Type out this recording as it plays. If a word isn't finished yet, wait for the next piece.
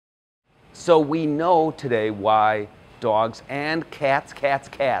So we know today why dogs and cats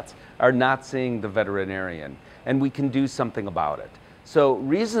are not seeing the veterinarian, and we can do something about it. So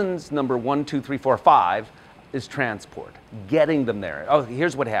reasons number 1, 2, 3, 4, 5 is transport, getting them there. Oh,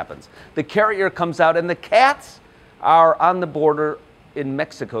 here's what happens. The carrier comes out and the cats are on the border in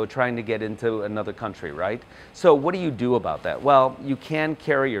Mexico trying to get into another country, right? So what do you do about that? Well, you can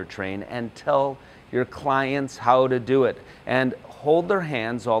carrier train and tell your clients how to do it and hold their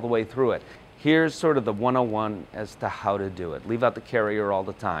hands all the way through it. Here's sort of the 101 as to how to do it. Leave out the carrier all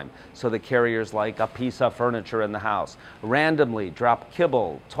the time. So the carrier's like a piece of furniture in the house. Randomly drop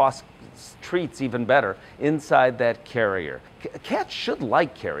kibble, toss treats, even better, inside that carrier. Cats should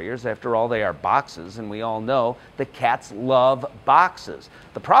like carriers. After all, they are boxes, and we all know that cats love boxes.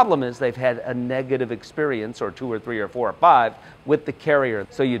 The problem is they've had a negative experience, or 2 or 3 or 4 or 5, with the carrier.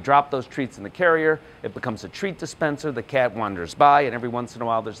 So you drop those treats in the carrier, it becomes a treat dispenser, the cat wanders by, and every once in a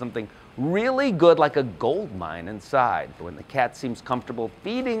while there's something really good like a gold mine inside. When the cat seems comfortable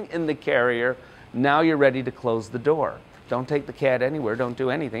feeding in the carrier, now you're ready to close the door. Don't take the cat anywhere, don't do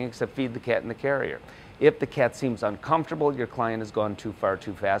anything except feed the cat in the carrier. If the cat seems uncomfortable, your client has gone too far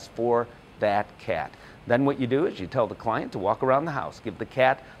too fast for that cat. Then what you do is you tell the client to walk around the house, give the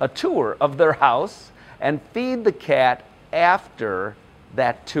cat a tour of their house, and feed the cat after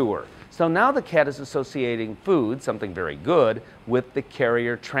that tour. So now the cat is associating food, something very good, with the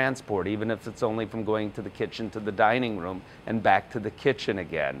carrier transport, even if it's only from going to the kitchen to the dining room and back to the kitchen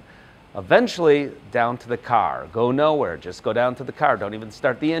again. Eventually, down to the car. Go nowhere, just go down to the car. Don't even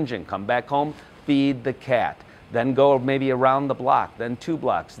start the engine. Come back home, feed the cat. Then go maybe around the block, then 2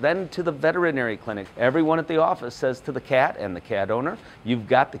 blocks, then to the veterinary clinic. Everyone at the office says to the cat and the cat owner, "You've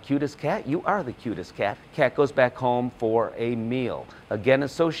got the cutest cat, you are the cutest cat." Cat goes back home for a meal. Again,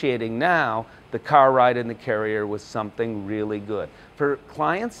 associating now the car ride in the carrier with something really good. For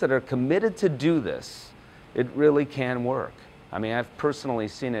clients that are committed to do this, it really can work. I mean, I've personally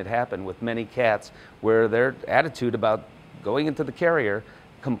seen it happen with many cats where their attitude about going into the carrier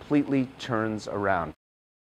completely turns around.